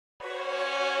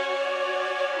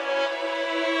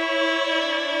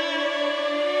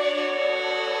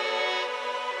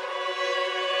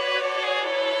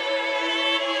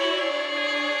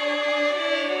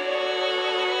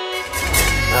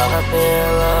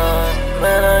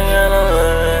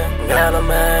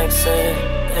exit,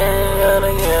 ain't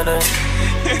gonna get it.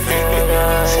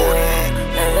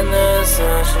 And the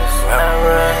essentials, I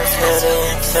city,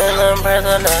 feeling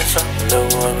presidential. New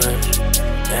woman,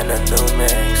 and a new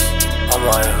mix. I'm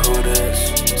like, who this?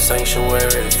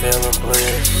 Sanctuary, feeling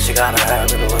bliss. She got a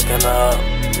habit of looking up,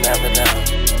 never down.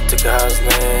 To God's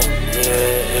name,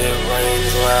 yeah, it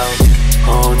rains loud.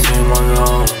 Whole team on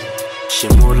go, she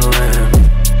moved the land,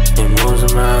 he moves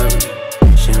a man.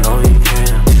 She know he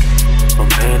can, from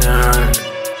pain to hurt,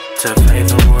 to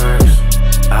faith and works.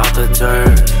 Out the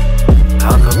dirt,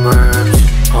 out the birds.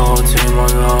 Whole team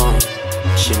on go,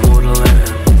 she moved the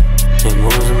land, he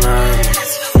moves a man.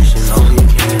 She know he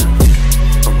can,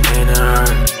 from pain to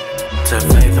hurt, to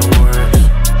faith and works.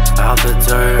 Out the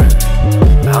dirt,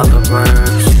 out the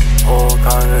birds. Whole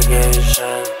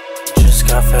congregation just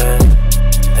got fed.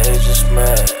 They just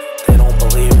met. They don't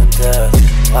believe in death.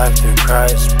 Life through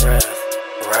Christ's breath.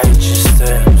 Righteous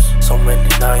steps. So many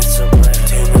nights of rest.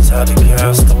 Demons had to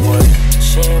cast away.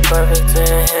 She ain't perfect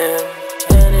in him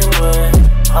anyway.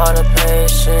 Heart of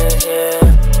patience, yeah.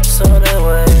 So they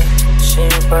wait. She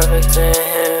ain't perfect in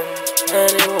him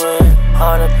anyway.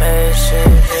 Heart of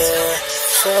patience, yeah.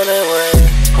 So they wait.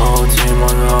 Whole team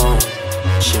on go.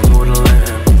 She moved the land.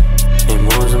 He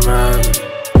moves a man.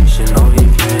 She know he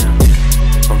can.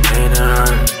 From pain to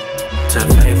hurt, to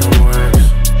faith and works.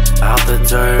 Out the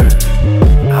dirt,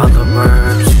 out the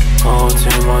birds. Whole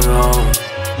team on go.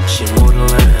 She moved the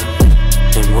land.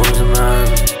 He moves a man.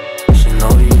 She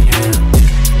know he can.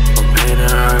 From pain to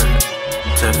hurt,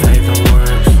 to faith and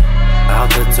works. Out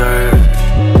the dirt,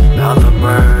 out the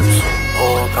birds.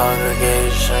 Whole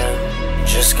congregation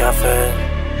just got fed.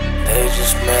 They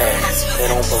just met. They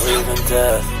don't believe in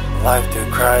death. Life through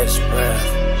Christ's breath.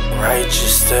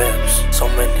 Righteous steps. So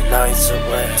many nights of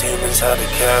rest. Demons had to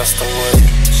cast away.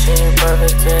 She ain't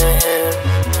perfect in him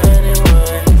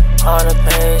anyway. Heart of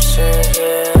patience,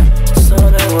 yeah. So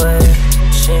they wait.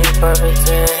 She ain't perfect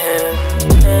in him